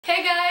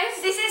Hey guys,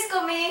 this is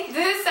Kumi.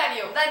 this is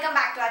Sario. Welcome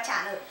back to our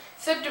channel.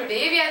 So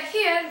today we are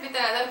here with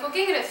another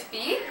cooking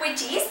recipe,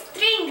 which is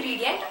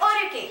 3-ingredient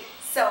Oreo cake.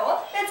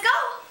 So let's go!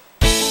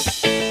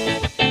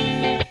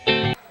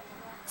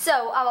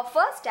 So our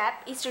first step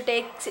is to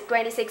take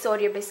 26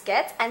 Oreo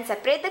biscuits and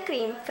separate the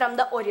cream from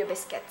the Oreo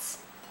biscuits.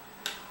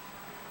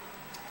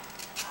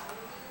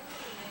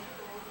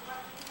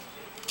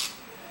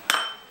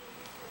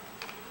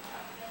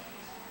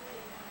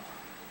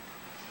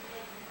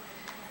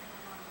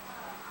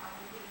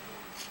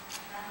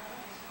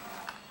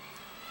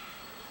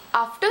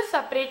 After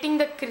separating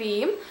the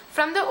cream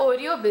from the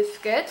Oreo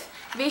biscuits,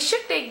 we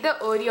should take the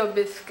Oreo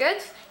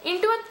biscuits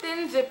into a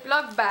thin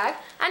Ziploc bag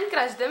and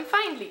crush them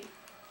finely.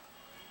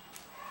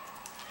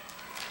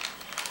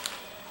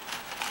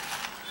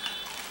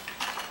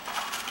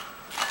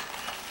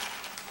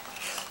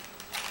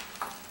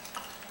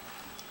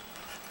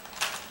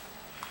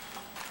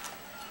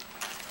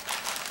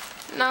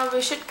 Now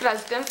we should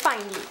crush them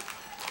finely.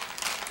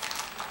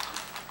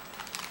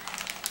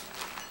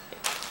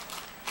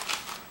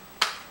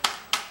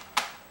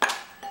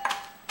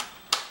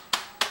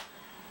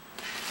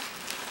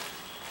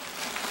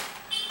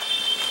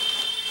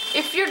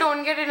 If you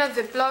don't get in a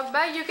Ziploc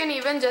bag, you can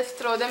even just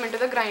throw them into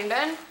the grinder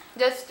and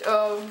just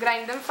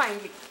grind them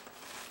finely.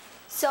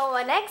 So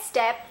our next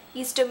step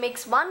is to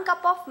mix 1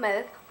 cup of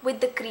milk with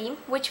the cream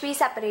which we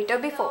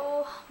separated before.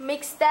 So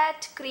mix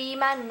that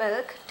cream and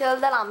milk till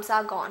the lumps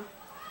are gone.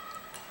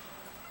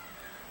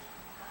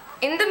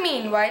 In the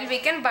meanwhile, we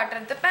can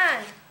butter the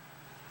pan.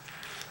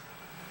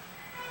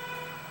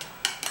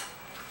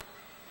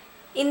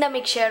 In the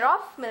mixture of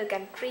milk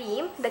and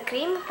cream, the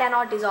cream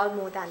cannot dissolve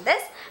more than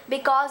this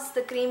because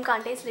the cream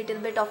contains little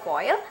bit of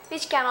oil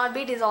which cannot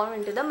be dissolved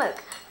into the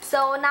milk.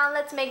 So now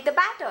let's make the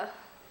batter.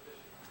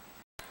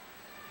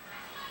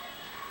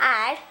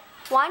 Add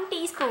 1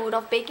 teaspoon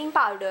of baking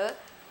powder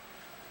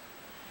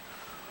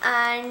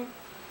and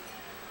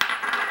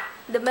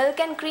the milk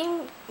and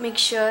cream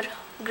mixture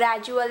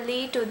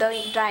gradually to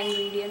the dry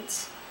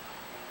ingredients.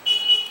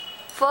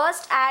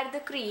 First add the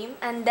cream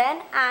and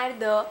then add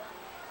the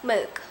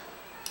milk.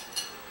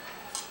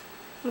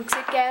 Mix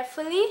it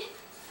carefully.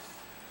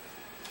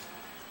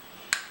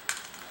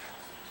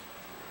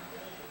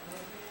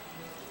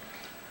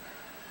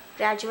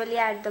 Gradually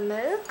add the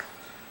milk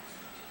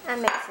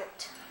and mix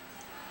it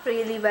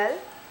really well.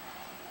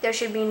 There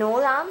should be no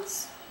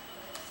lumps.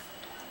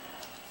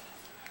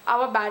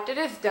 Our batter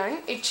is done.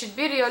 It should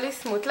be really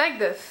smooth like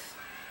this.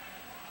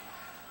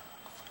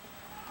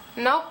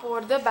 Now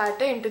pour the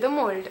batter into the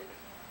mold.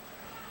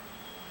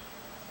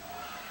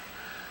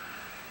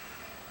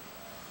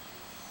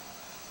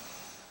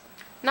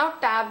 Now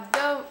tap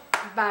the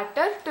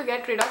batter to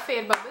get rid of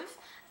air bubbles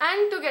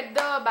and to get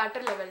the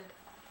batter leveled.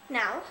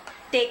 Now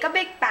take a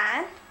big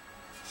pan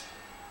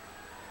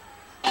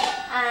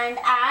and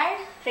add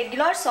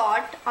regular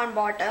salt on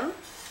bottom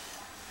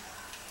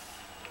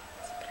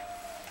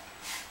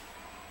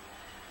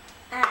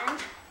and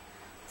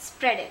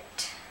spread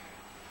it.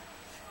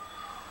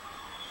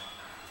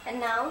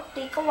 And now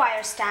take a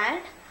wire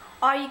stand,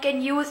 or you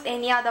can use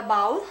any other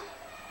bowl,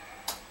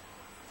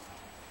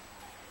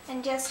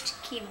 and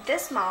just keep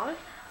this mold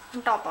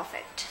on top of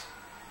it.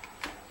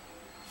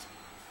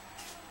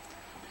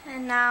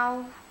 And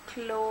now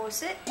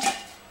close it.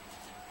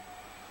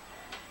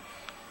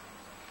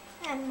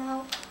 And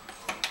now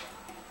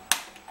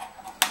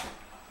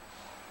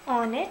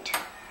on it.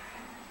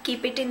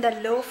 Keep it in the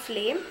low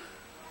flame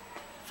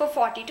for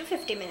 40 to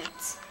 50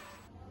 minutes.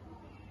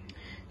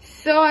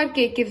 So our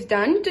cake is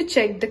done. To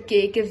check the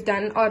cake is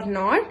done or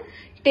not,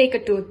 take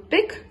a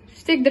toothpick,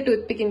 stick the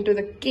toothpick into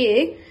the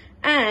cake,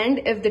 and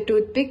if the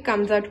toothpick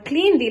comes out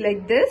cleanly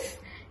like this,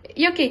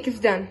 your cake is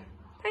done.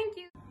 Thank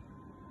you.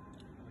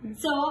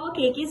 So our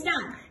cake is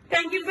done.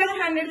 Thank you for the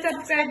 100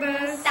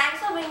 subscribers. Thanks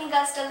for bringing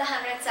us till the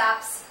 100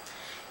 subs.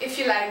 If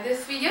you like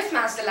this video,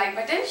 smash the like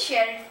button,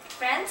 Share it with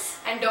friends.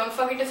 and don't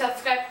forget to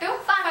subscribe to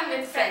Fun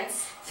with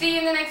Friends. See you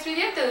in the next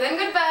video. Till then,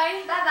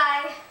 goodbye. Bye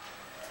bye.